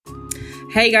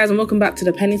Hey guys, and welcome back to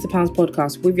the Pennies to Pounds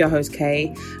podcast with your host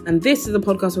Kay. And this is a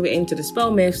podcast where we aim to dispel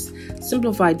myths,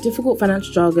 simplify difficult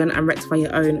financial jargon, and rectify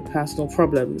your own personal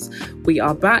problems. We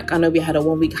are back. I know we had a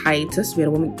 1 week hiatus, we had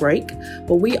a 1 week break,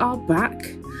 but we are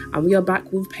back. And we are back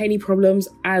with Penny Problems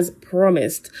as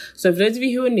promised. So for those of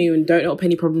you who are new and don't know what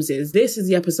Penny Problems is, this is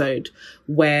the episode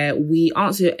where we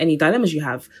answer any dilemmas you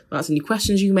have. We answer any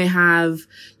questions you may have.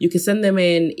 You can send them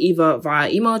in either via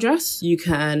email address. You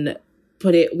can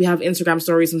we have Instagram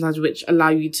stories sometimes which allow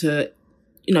you to,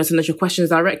 send us your questions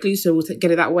directly. So we'll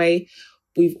get it that way.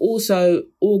 We've also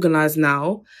organized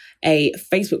now a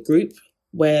Facebook group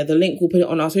where the link will put it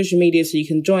on our social media so you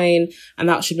can join, and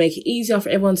that should make it easier for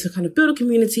everyone to kind of build a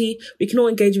community. We can all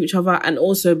engage with each other and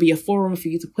also be a forum for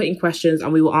you to put in questions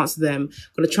and we will answer them.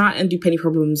 I'm going to try and do Penny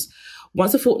Problems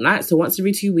once a fortnight, so once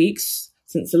every 2 weeks,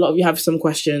 since a lot of you have some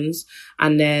questions,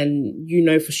 and then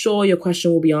for sure your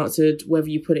question will be answered whether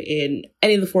you put it in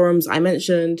any of the forums I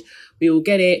mentioned. We will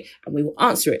get it and we will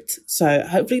answer it. So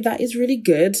hopefully that is really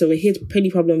good. So we're here to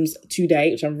Penny Problems today,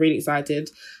 which I'm really excited.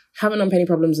 Haven't done Penny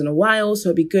Problems in a while, so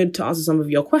it'd be good to answer some of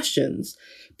your questions.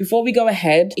 Before we go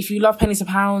ahead, if you love Pennies to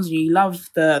Pounds, you love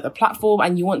the platform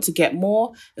and you want to get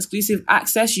more exclusive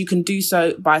access, you can do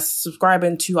so by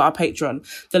subscribing to our Patreon.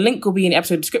 The link will be in the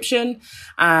episode description,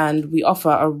 and we offer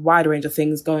a wide range of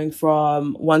things going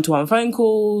from one-to-one phone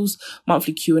calls,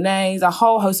 monthly Q&As, a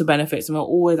whole host of benefits, and we're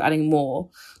always adding more.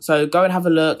 So go and have a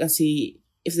look and see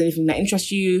if there's anything that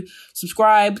interests you.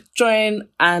 Subscribe, join,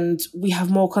 and we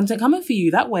have more content coming for you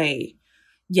that way.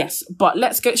 Yes, but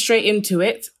let's get straight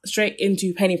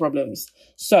into Penny Problems.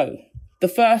 So, the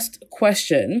first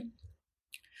question: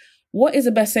 what is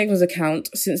the best savings account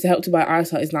since the Help to Buy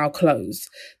ISA is now closed?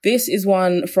 This is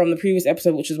one from the previous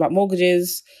episode, which was about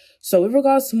mortgages. So, with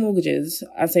regards to mortgages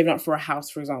and saving up for a house,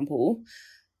 for example,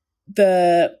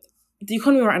 the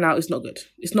economy right now is not good.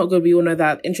 It's not good. We all know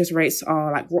that interest rates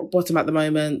are like rock bottom at the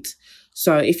moment.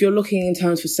 So, if you're looking in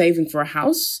terms for saving for a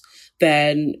house,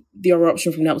 then the other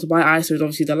option from the Help to Buy ISA is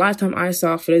obviously the Lifetime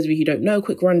ISA. For those of you who don't know,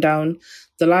 quick rundown.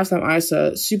 The Lifetime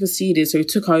ISA superseded, so it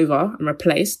took over and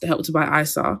replaced the Help to Buy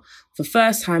ISA for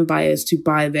first-time buyers to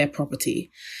buy their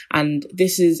property. And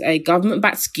this is a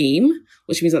government-backed scheme,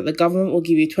 which means that the government will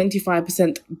give you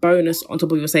 25% bonus on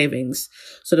top of your savings.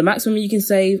 So the maximum you can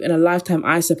save in a Lifetime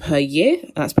ISA per year,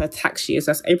 and that's per tax year,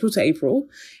 so that's April to April,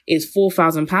 is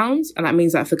 £4,000. And that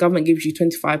means that if the government gives you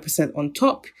 25% on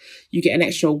top, you get an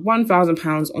extra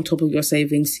 £1,000 on top of your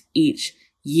savings each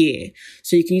year.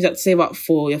 So you can use that to save up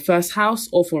for your first house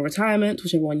or for retirement,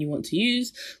 whichever one you want to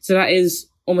use. So that is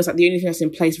almost like the only thing that's in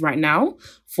place right now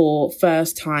for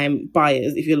first-time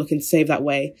buyers if you're looking to save that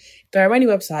way. There are many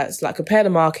websites like Compare the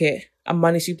Market and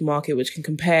Money Supermarket which can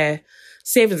compare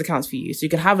savings accounts for you. So you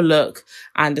can have a look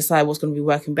and decide what's going to be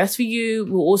working best for you.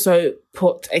 We'll also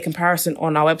put a comparison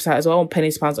on our website as well, on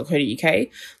penniespounds.co.uk,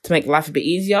 to make life a bit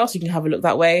easier, so you can have a look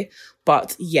that way.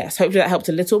 But yes, hopefully that helped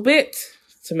a little bit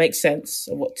to make sense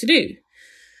of what to do.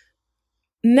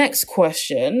 Next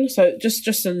question. So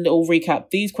just a little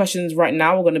recap. These questions right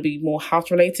now are going to be more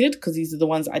house related because these are the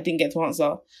ones I didn't get to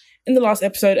answer in the last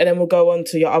episode, and then we'll go on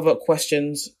to your other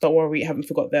questions. Don't worry, you haven't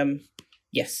forgot them.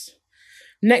 Yes.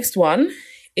 Next one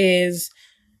is,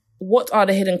 what are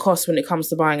the hidden costs when it comes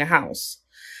to buying a house?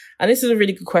 And this is a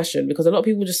really good question because a lot of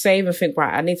people just save and think,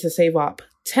 right, I need to save up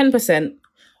 10%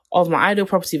 of my ideal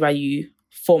property value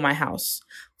for my house,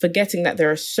 forgetting that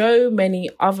there are so many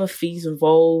other fees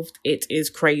involved. It is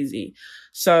crazy.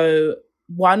 So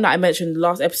one that I mentioned in the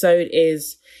last episode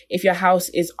is if your house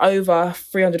is over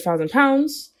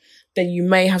 £300,000, then you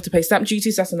may have to pay stamp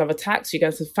duty. So that's another tax. You're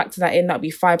going to factor that in. That'll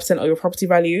be 5% of your property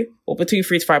value, or between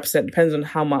 3 to 5%, depends on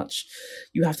how much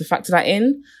you have to factor that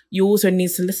in. You also need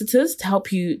solicitors to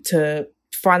help you to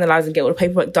finalize and get all the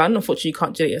paperwork done. Unfortunately, you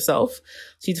can't do it yourself.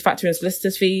 So you need to factor in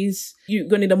solicitors' fees. You're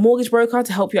going to need a mortgage broker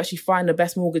to help you actually find the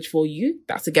best mortgage for you.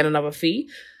 That's again another fee.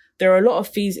 There are a lot of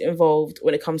fees involved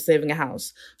when it comes to saving a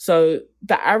house. So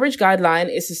the average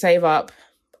guideline is to save up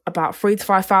about 3,000 to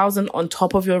 5,000 on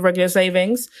top of your regular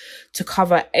savings to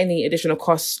cover any additional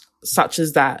costs such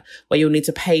as that, where you'll need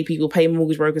to pay people, pay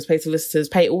mortgage brokers, pay solicitors,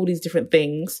 pay all these different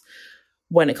things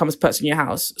when it comes to purchasing your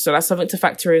house. So that's something to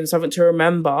factor in, something to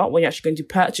remember when you're actually going to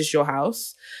purchase your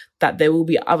house, that there will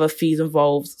be other fees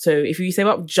involved. So if you save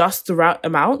up just the right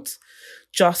amount,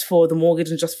 just for the mortgage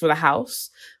and just for the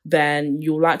house, then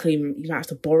you might have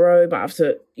to borrow, you might have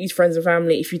to use friends and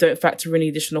family if you don't factor in any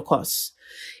additional costs.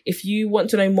 If you want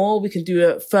to know more, we can do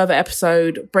a further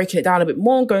episode breaking it down a bit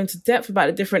more and go into depth about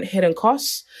the different hidden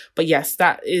costs. But yes,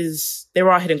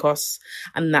 there are hidden costs,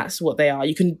 and that's what they are.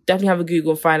 You can definitely have a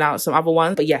Google and find out some other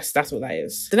ones. But yes, that's what that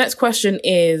is. The next question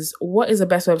is, what is the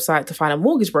best website to find a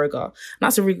mortgage broker? And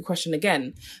that's a really good question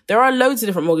again. There are loads of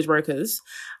different mortgage brokers.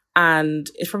 And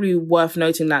it's probably worth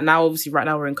noting that now, obviously, right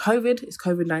now we're in COVID. It's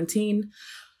COVID-19.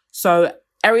 So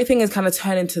everything is kind of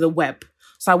turned into the web.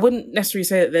 So I wouldn't necessarily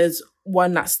say that there's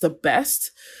one that's the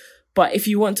best. But if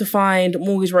you want to find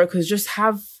mortgage brokers, just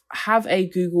have a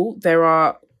Google.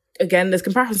 There's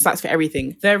comparison sites for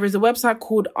everything. There is a website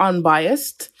called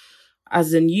Unbiased,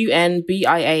 as in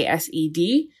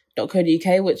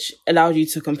unbiased.co.uk, which allows you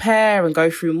to compare and go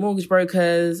through mortgage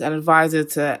brokers and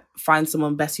advisors to find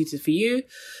someone best suited for you.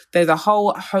 There's a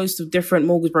whole host of different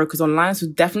mortgage brokers online, so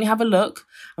definitely have a look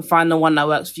and find the one that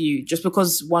works for you. Just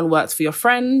because one works for your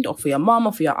friend or for your mum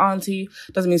or for your auntie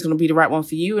doesn't mean it's going to be the right one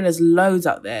for you. And there's loads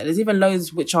out there. There's even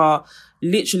loads which are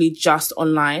literally just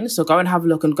online. So go and have a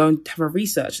look and go and have a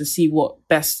research and see what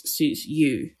best suits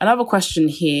you. Another question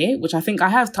here, which I think I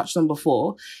have touched on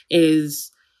before,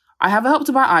 is I have a Help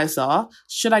to Buy ISA.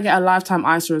 Should I get a lifetime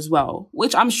ISA as well?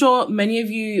 Which I'm sure many of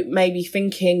you may be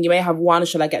thinking, you may have one,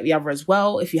 should I get the other as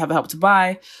well if you have a Help to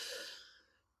Buy?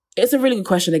 It's a really good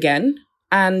question again.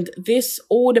 And this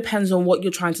all depends on what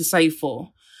you're trying to save for.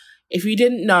 If you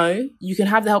didn't know, you can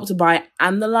have the Help to Buy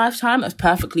and the lifetime. That's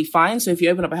perfectly fine. So if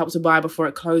you open up a Help to Buy before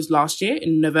it closed last year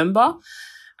in November,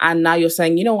 and now you're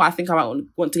saying, you know what, I think I might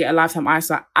want to get a lifetime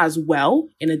ISA as well.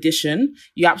 In addition,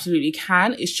 you absolutely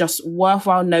can. It's just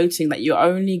worthwhile noting that you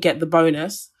only get the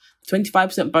bonus,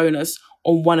 25% bonus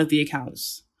on one of the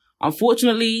accounts.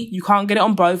 Unfortunately, you can't get it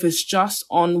on both. It's just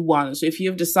on one. So if you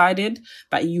have decided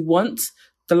that you want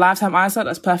the lifetime ISA,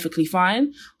 that's perfectly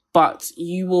fine. But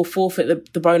you will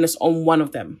forfeit the bonus on one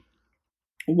of them,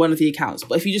 one of the accounts.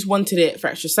 But if you just wanted it for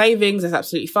extra savings, that's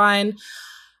absolutely fine.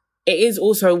 It is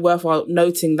also worthwhile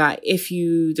noting that if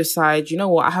you decide, you know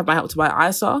what, I have my Help to Buy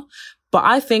ISA, but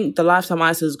I think the lifetime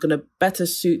ISA is going to better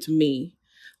suit me,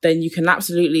 then you can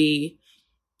absolutely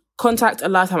contact a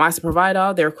lifetime ISA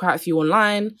provider. There are quite a few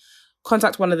online.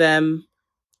 Contact one of them,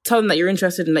 tell them that you're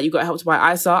interested and that you've got a Help to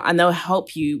Buy ISA, and they'll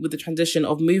help you with the transition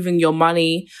of moving your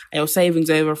money and your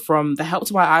savings over from the Help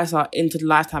to Buy ISA into the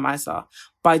lifetime ISA.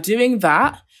 By doing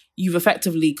that, you've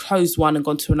effectively closed one and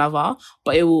gone to another,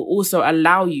 but it will also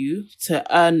allow you to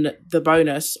earn the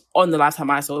bonus on the lifetime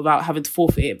ISA without having to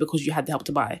forfeit it because you had the Help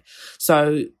to Buy.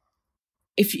 So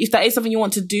if that is something you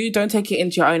want to do, don't take it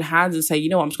into your own hands and say, you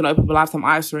know what, I'm just going to open up a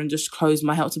lifetime ISA and just close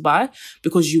my Help to Buy,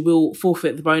 because you will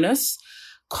forfeit the bonus.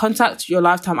 Contact your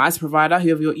lifetime ISA provider,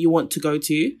 whoever you want to go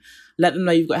to. Let them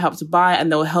know you've got Help to Buy,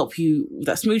 and they'll help you with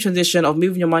that smooth transition of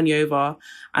moving your money over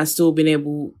and still being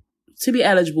able to be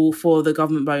eligible for the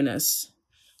government bonus.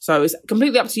 So it's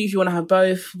completely up to you if you want to have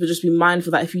both, but just be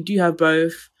mindful that if you do have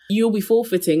both, you'll be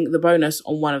forfeiting the bonus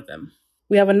on one of them.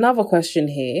 We have another question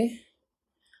here.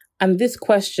 And this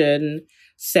question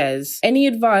says, any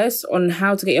advice on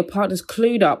how to get your partners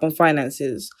clued up on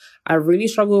finances? I really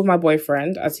struggle with my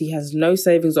boyfriend as he has no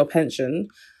savings or pension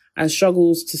and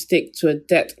struggles to stick to a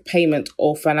debt payment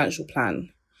or financial plan.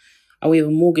 And we have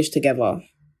a mortgage together.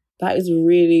 That is a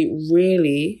really,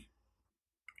 really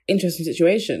interesting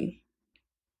situation.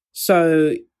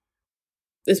 So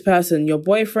this person, your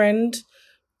boyfriend,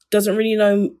 doesn't really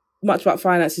know much about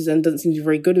finances and doesn't seem to be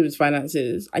very good with his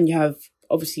finances. And you have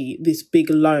obviously this big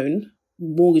loan,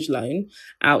 mortgage loan,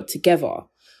 out together.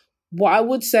 What I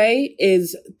would say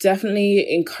is definitely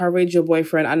encourage your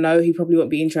boyfriend. I know he probably won't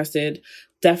be interested.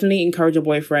 Definitely encourage your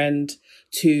boyfriend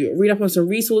to read up on some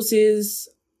resources.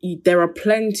 There are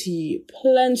plenty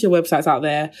of websites out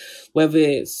there, whether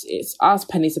it's Us,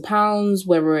 Pennies to Pounds,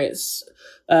 whether it's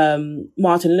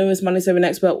Martin Lewis, Money Saving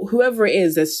Expert, whoever it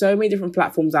is. There's so many different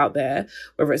platforms out there,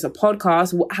 whether it's a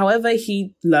podcast, however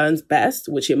he learns best,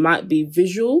 which it might be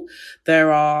visual.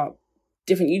 There are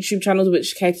different YouTube channels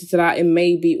which cater to that. It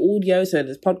may be audio, so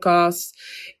there's podcasts.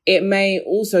 It may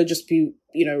also just be,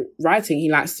 writing. He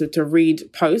likes to read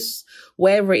posts.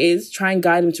 Wherever it is, try and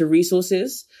guide him to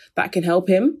resources that can help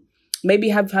him. Maybe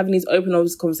having these open,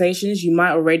 honest conversations. You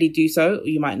might already do so, or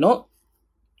you might not.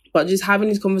 But just having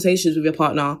these conversations with your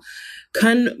partner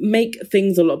can make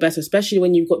things a lot better, especially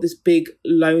when you've got this big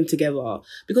loan together.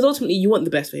 Because ultimately, you want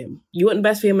the best for him. You want the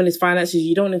best for him and his finances.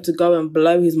 You don't want him to go and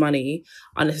blow his money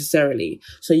unnecessarily.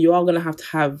 So you are going to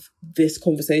have this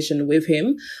conversation with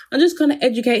him and just kind of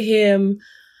educate him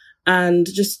and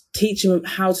just teach him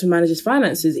how to manage his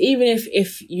finances. Even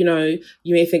if you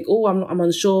may think, oh, I'm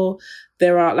unsure.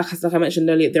 There are, like I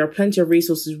mentioned earlier, there are plenty of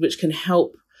resources which can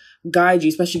help guide you,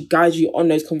 especially guide you on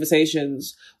those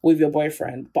conversations with your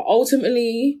boyfriend. But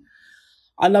ultimately,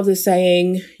 I love this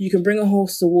saying, you can bring a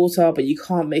horse to water, but you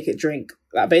can't make it drink.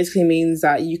 That basically means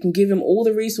that you can give him all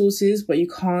the resources, but you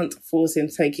can't force him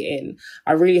to take it in.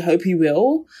 I really hope he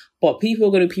will, but people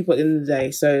are going to be people at the end of the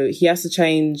day. So he has to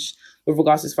change with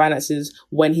regards to his finances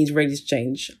when he's ready to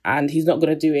change. And he's not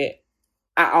going to do it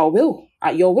at our will,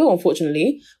 at your will,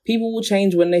 unfortunately. People will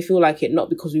change when they feel like it, not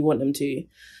because we want them to.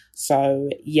 So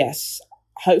yes,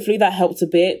 hopefully that helped a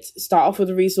bit. Start off with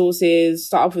the resources,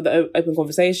 start off with the open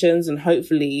conversations, and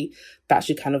hopefully that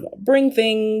should kind of bring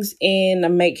things in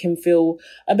and make him feel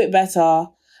a bit better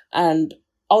and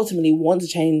ultimately want to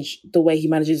change the way he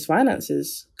manages his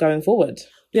finances going forward.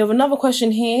 We have another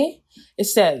question here. It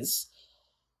says,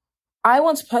 I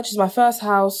want to purchase my first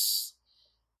house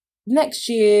next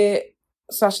year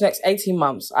 / next 18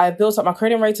 months. I have built up my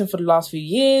credit rating for the last few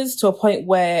years to a point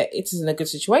where it is in a good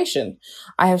situation.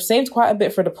 I have saved quite a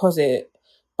bit for a deposit,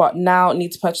 but now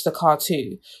need to purchase a car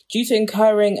too. Due to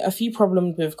incurring a few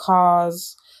problems with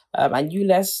cars and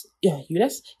ULEZ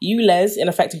in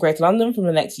effect in Greater London from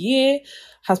the next year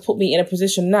has put me in a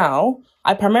position now.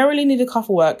 I primarily need a car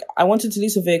for work. I wanted to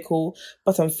lease a vehicle,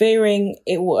 but I'm fearing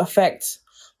it will affect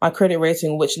my credit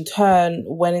rating, which in turn,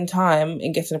 when in time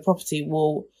in getting a property,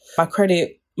 my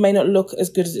credit may not look as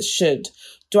good as it should.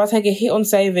 Do I take a hit on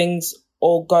savings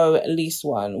or go at least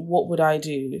one? What would I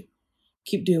do?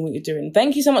 Keep doing what you're doing.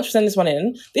 Thank you so much for sending this one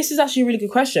in. This is actually a really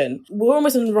good question. We're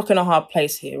almost in a rock and a hard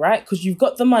place here, right? Because you've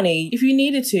got the money. If you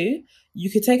needed to, you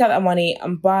could take out that money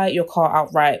and buy your car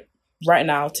outright right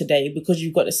now, today, because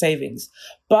you've got the savings.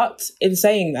 But in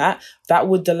saying that, that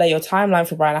would delay your timeline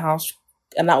for buying a house,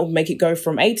 and that would make it go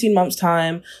from 18 months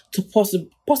time to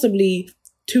possibly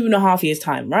 2.5 years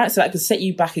time, right? So that could set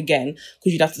you back again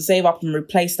because you'd have to save up and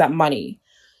replace that money.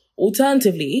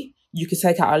 Alternatively, you could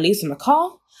take out a lease on the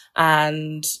car,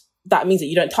 and that means that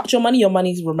you don't touch your money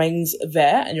remains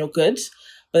there and you're good.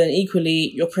 But then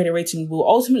equally, your credit rating will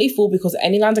ultimately fall because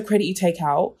any lines of credit you take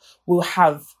out will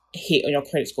have a hit on your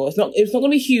credit score. It's not going to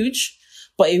be huge,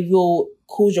 but it will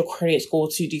cause your credit score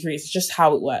to decrease. It's just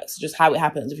how it works, just how it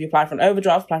happens. If you apply for an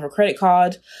overdraft, apply for a credit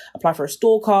card, apply for a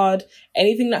store card,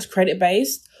 anything that's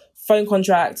credit-based, phone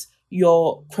contract,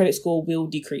 your credit score will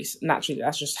decrease naturally.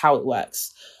 That's just how it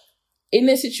works. In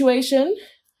this situation,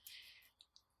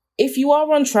 if you are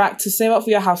on track to save up for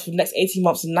your house for the next 18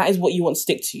 months, and that is what you want to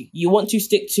stick to, you want to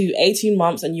stick to 18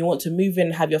 months and you want to move in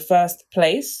and have your first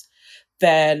place,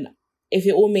 then if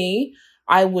it were me,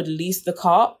 I would lease the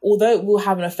car. Although it will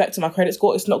have an effect on my credit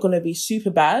score, it's not going to be super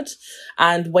bad.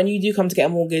 And when you do come to get a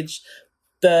mortgage,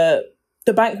 the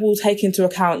bank will take into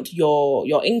account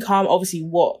your income, obviously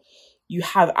what you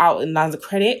have out in lines of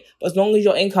credit. But as long as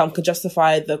your income can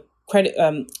justify the credit,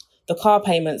 the car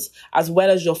payments, as well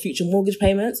as your future mortgage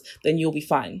payments, then you'll be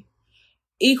fine.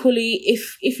 Equally,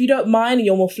 if you don't mind and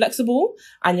you're more flexible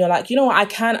and you're like, you know what, I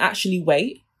can actually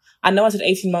wait. I know I said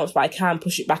 18 months, but I can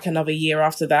push it back another year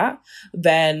after that.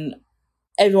 Then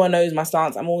everyone knows my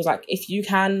stance. I'm always like, if you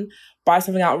can buy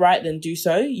something outright, then do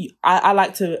so. I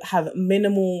like to have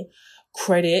minimal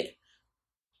credit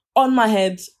on my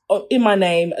head, in my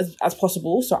name as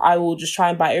possible. So I will just try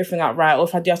and buy everything outright. Or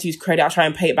if I do have to use credit, I'll try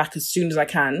and pay it back as soon as I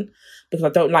can because I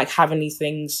don't like having these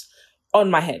things on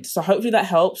my head. So hopefully that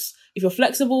helps. If you're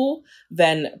flexible,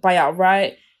 then buy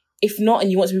outright. If not,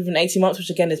 and you want to move in 18 months,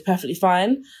 which again is perfectly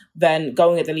fine, then go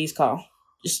and get the lease car.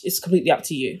 It's completely up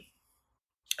to you.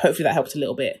 Hopefully that helped a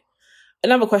little bit.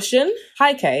 Another question.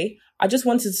 Hi, Kay. I just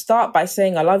wanted to start by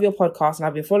saying I love your podcast and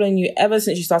I've been following you ever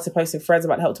since you started posting threads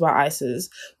about Help to Buy ISAs,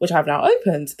 which I've now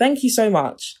opened. Thank you so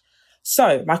much.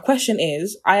 So my question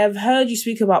is, I have heard you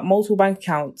speak about multiple bank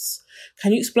accounts.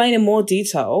 Can you explain in more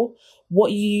detail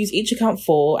what you use each account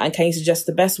for, and can you suggest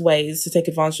the best ways to take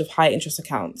advantage of high interest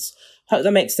accounts? Hope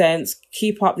that makes sense.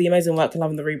 Keep up the amazing work and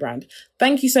loving the rebrand.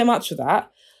 Thank you so much for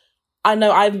that. I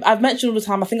know I've mentioned all the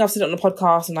time, I think I've said it on the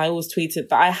podcast and I always tweet it,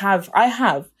 that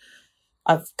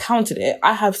I've counted it.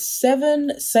 I have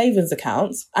 7 savings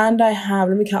accounts and I have,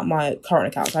 let me count my current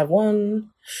accounts. I have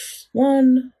 1,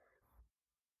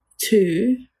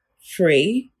 2,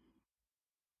 3,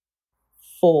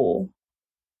 4,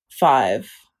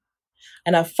 5,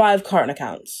 and I have 5 current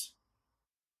accounts.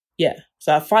 Yeah.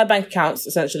 So I have 5 bank accounts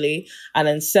essentially, and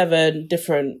then 7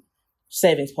 different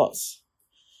savings pots.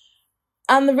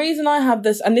 And the reason I have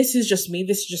this, and this is just me,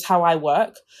 this is just how I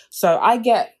work. So I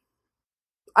get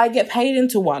paid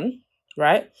into one,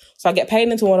 right? So I get paid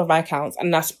into one of my accounts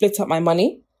and I split up my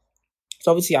money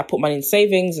So obviously I put money in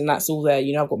savings and that's all there.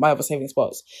 I've got my other saving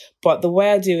spots. But the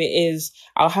way I do it is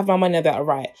I'll have my money there,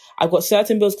 right? I've got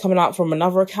certain bills coming out from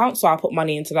another account. So I'll put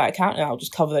money into that account and I'll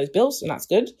just cover those bills and that's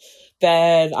good.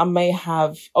 Then I may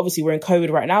have, obviously we're in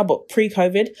COVID right now, but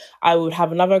pre-COVID, I would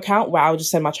have another account where I would just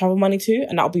send my travel money to,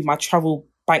 and that'll be my travel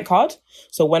bank card.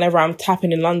 So whenever I'm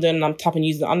tapping in London and I'm tapping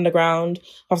using the underground,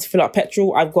 I have to fill up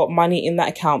petrol, I've got money in that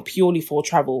account purely for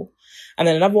travel. And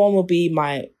then another one will be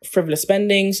my frivolous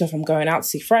spending. So if I'm going out to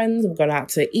see friends, I'm going out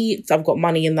to eat, I've got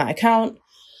money in that account.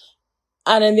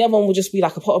 And then the other one will just be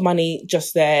like a pot of money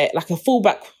just there, like a full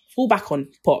back on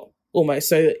pot almost.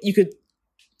 So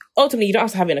ultimately, you don't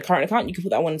have to have it in a current account. You can put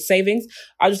that one in savings.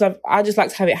 I just like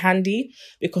to have it handy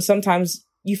because sometimes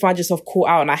you find yourself caught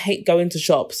out, and I hate going to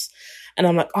shops and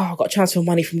I'm like, oh, I've got to transfer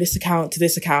money from this account to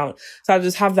this account. So I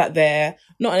just have that there,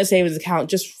 not in a savings account,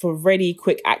 just for ready,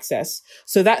 quick access.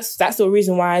 So that's the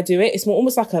reason why I do it. It's more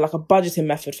almost like a budgeting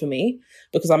method for me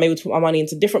because I'm able to put my money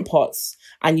into different pots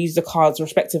and use the cards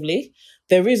respectively.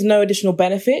 There is no additional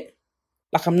benefit.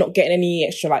 Like I'm not getting any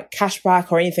extra like cash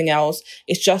back or anything else.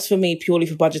 It's just for me purely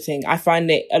for budgeting. I find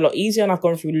it a lot easier and I've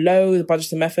gone through loads of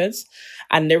budgeting methods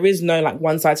and there is no like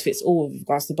one size fits all with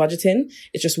regards to budgeting.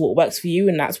 It's just what works for you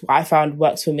and that's what I found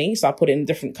works for me. So I put it in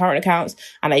different current accounts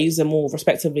and I use them all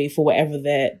respectively for whatever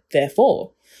they're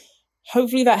for.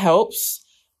 Hopefully that helps.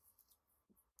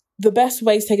 The best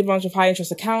way to take advantage of high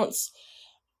interest accounts,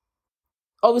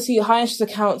 obviously, high interest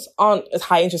accounts aren't as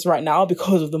high interest right now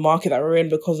because of the market that we're in,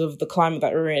 because of the climate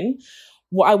that we're in.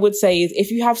 What I would say is if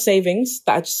you have savings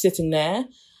that are just sitting there,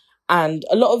 and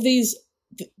a lot of these,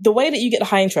 the way that you get the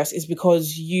high interest is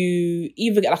because you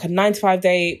either get like a 95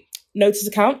 day notice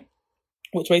account,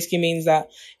 which basically means that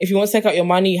if you want to take out your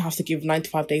money, you have to give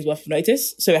 95 days worth of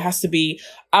notice. So it has to be,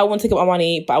 I want to take out my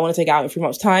money, but I want to take it out in 3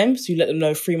 months' time. So you let them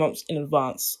know 3 months in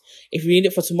advance. If you need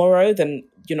it for tomorrow, then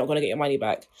you're not going to get your money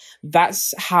back.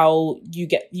 That's how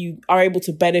you are able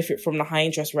to benefit from the high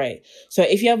interest rate. So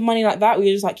if you have money like that, where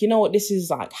you're just like, you know what, this is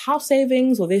like house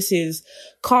savings or this is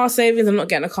car savings, I'm not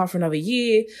getting a car for another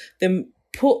year, then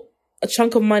put a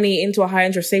chunk of money into a high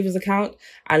interest savings account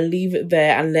and leave it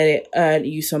there and let it earn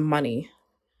you some money.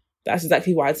 That's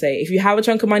exactly what I'd say. If you have a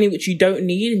chunk of money which you don't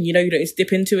need and you don't need to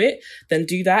dip into it, then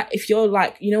do that. If you're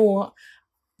like, you know what,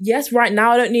 yes, right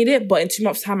now I don't need it, but in 2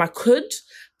 months' time I could,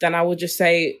 then I would just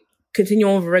say, continue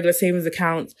on with a regular savings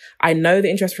account. I know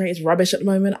the interest rate is rubbish at the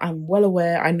moment. I'm well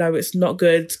aware. I know it's not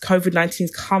good.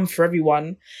 COVID-19's come for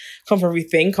everyone, come for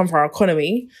everything, come for our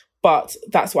economy. But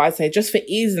that's what I'd say. Just for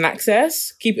ease and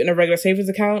access, keep it in a regular savings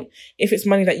account. If it's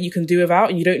money that you can do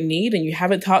without and you don't need and you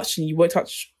haven't touched and you won't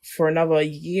touch for another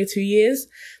year, 2 years,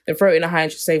 then throw it in a high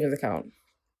interest savings account.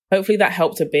 Hopefully that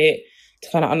helped a bit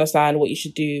to kind of understand what you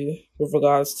should do with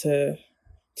regards to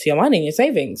your money and your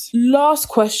savings. Last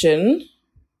question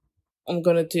I'm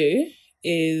going to do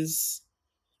is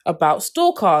about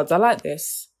store cards. I like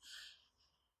this.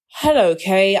 Hello,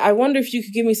 Kay. I wonder if you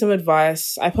could give me some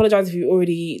advice. I apologize if you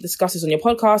already discussed this on your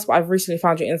podcast, but I've recently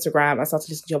found your Instagram. I started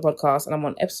listening to your podcast and I'm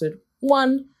on episode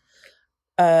 1.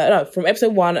 From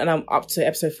episode 1 and I'm up to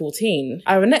episode 14.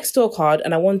 I have a next store card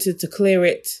and I wanted to clear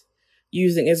it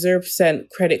using a 0%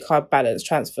 credit card balance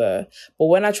transfer. But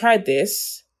when I tried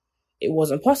this, it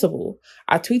wasn't possible.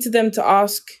 I tweeted them to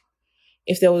ask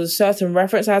if there was a certain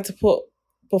reference I had to put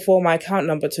before my account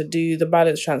number to do the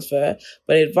balance transfer,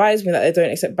 but they advised me that they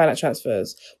don't accept balance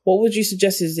transfers. What would you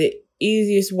suggest is the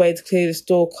easiest way to clear the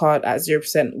store card at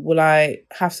 0%? Will I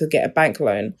have to get a bank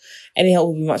loan? Any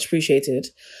help would be much appreciated.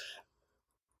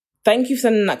 Thank you for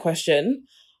sending that question.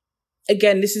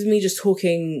 Again, this is me just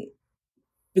talking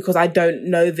because I don't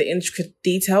know the intricate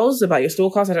details about your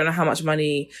store cards. I don't know how much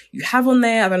money you have on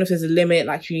there. I don't know if there's a limit,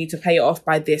 like you need to pay it off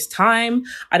by this time.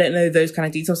 I don't know those kind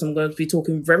of details. So I'm going to be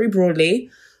talking very broadly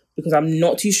because I'm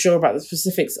not too sure about the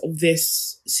specifics of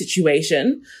this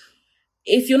situation.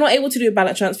 If you're not able to do a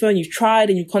balance transfer and you've tried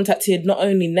and you've contacted not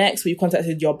only Next, but you've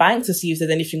contacted your bank to see if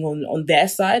there's anything on their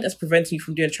side that's preventing you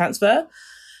from doing a transfer,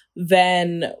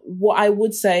 then what I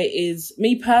would say is,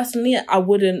 me personally,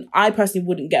 I personally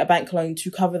wouldn't get a bank loan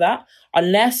to cover that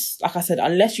unless, like I said,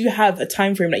 unless you have a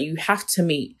time frame that you have to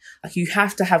meet. Like you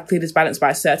have to have cleared this balance by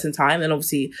a certain time, and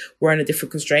obviously we're under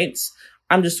different constraints.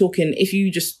 I'm just talking, if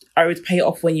you just are able to pay it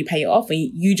off when you pay it off and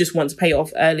you just want to pay it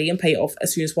off early and pay it off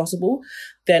as soon as possible,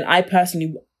 then I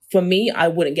personally, for me, I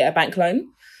wouldn't get a bank loan.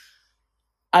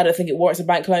 I don't think it warrants a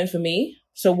bank loan for me.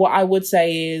 So what I would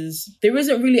say is there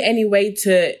isn't really any way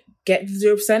to get the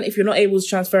 0%. If you're not able to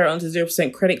transfer it onto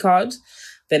 0% credit card,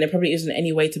 then there probably isn't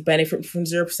any way to benefit from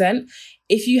 0%.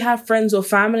 If you have friends or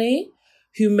family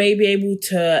who may be able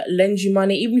to lend you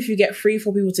money, even if you get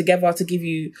 3-4 people together to give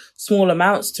you small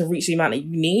amounts to reach the amount that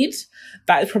you need.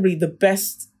 That is probably the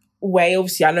best way.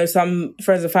 Obviously, I know some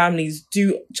friends and families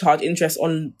do charge interest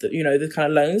on the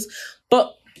kind of loans,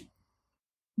 but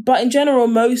in general,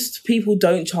 most people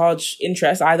don't charge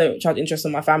interest. I don't charge interest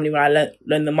on my family when I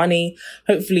lend the money.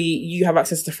 Hopefully, you have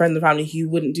access to friends and family who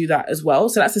wouldn't do that as well.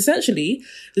 So that's essentially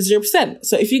the 0%.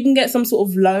 So if you can get some sort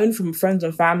of loan from friends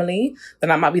and family, then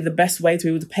that might be the best way to be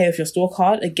able to pay off your store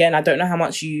card. Again, I don't know how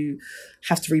much you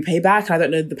have to repay back, and I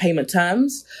don't know the payment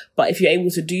terms. But if you're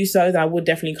able to do so, then I would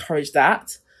definitely encourage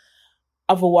that.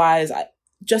 Otherwise,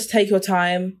 just take your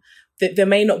time. There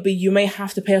may not be, you may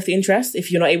have to pay off the interest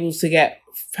if you're not able to get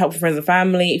help from friends and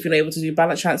family, if you're not able to do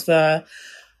balance transfer.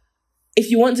 If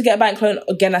you want to get a bank loan,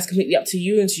 again, that's completely up to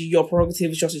you and to your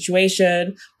prerogative, it's your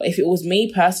situation. But if it was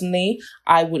me personally,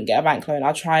 I wouldn't get a bank loan.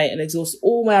 I'll try and exhaust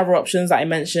all my other options that I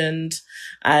mentioned.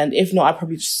 And if not, I'd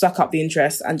probably just suck up the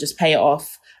interest and just pay it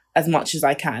off as much as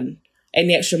I can.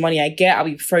 Any extra money I get, I'll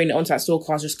be throwing it onto that store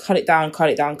card, just cut it down.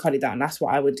 That's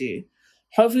what I would do.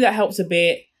 Hopefully that helps a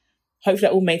bit. Hopefully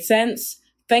that all made sense.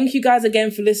 Thank you guys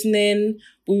again for listening.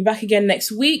 We'll be back again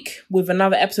next week with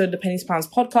another episode of the Pennies Pounds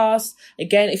podcast.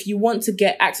 Again, if you want to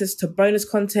get access to bonus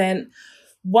content,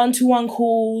 one-to-one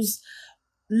calls,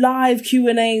 live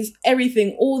Q&As,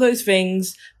 everything, all those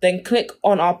things, then click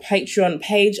on our Patreon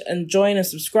page and join and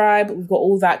subscribe. We've got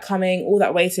all that coming, all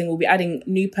that waiting. We'll be adding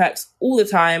new perks all the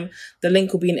time. The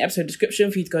link will be in the episode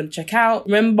description for you to go and check out.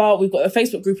 Remember, we've got a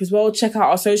Facebook group as well. Check out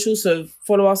our socials. So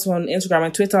follow us on Instagram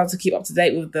and Twitter to keep up to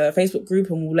date with the Facebook group,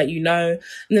 and we'll let you know.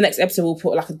 In the next episode, we'll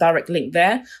put like a direct link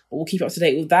there, but we'll keep up to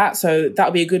date with that. So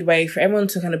that'll be a good way for everyone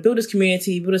to kind of build this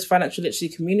community, build this financial literacy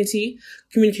community,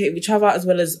 communicate with each other, as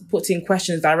well as putting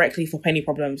questions directly for penny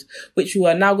problems, which we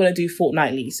are now going to do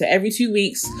fortnightly. So every 2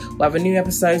 weeks, we'll have a new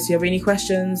episode. So if you have any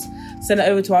questions, send it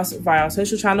over to us via our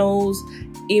social channels,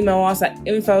 email us at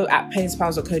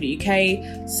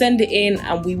info@penniespounds.co.uk, send it in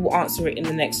and we will answer it in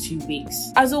the next 2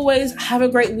 weeks. As always, have a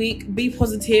great week, be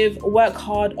positive, work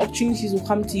hard, opportunities will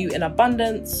come to you in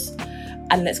abundance,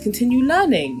 and let's continue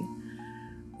learning.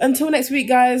 Until next week,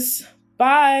 guys,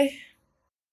 bye.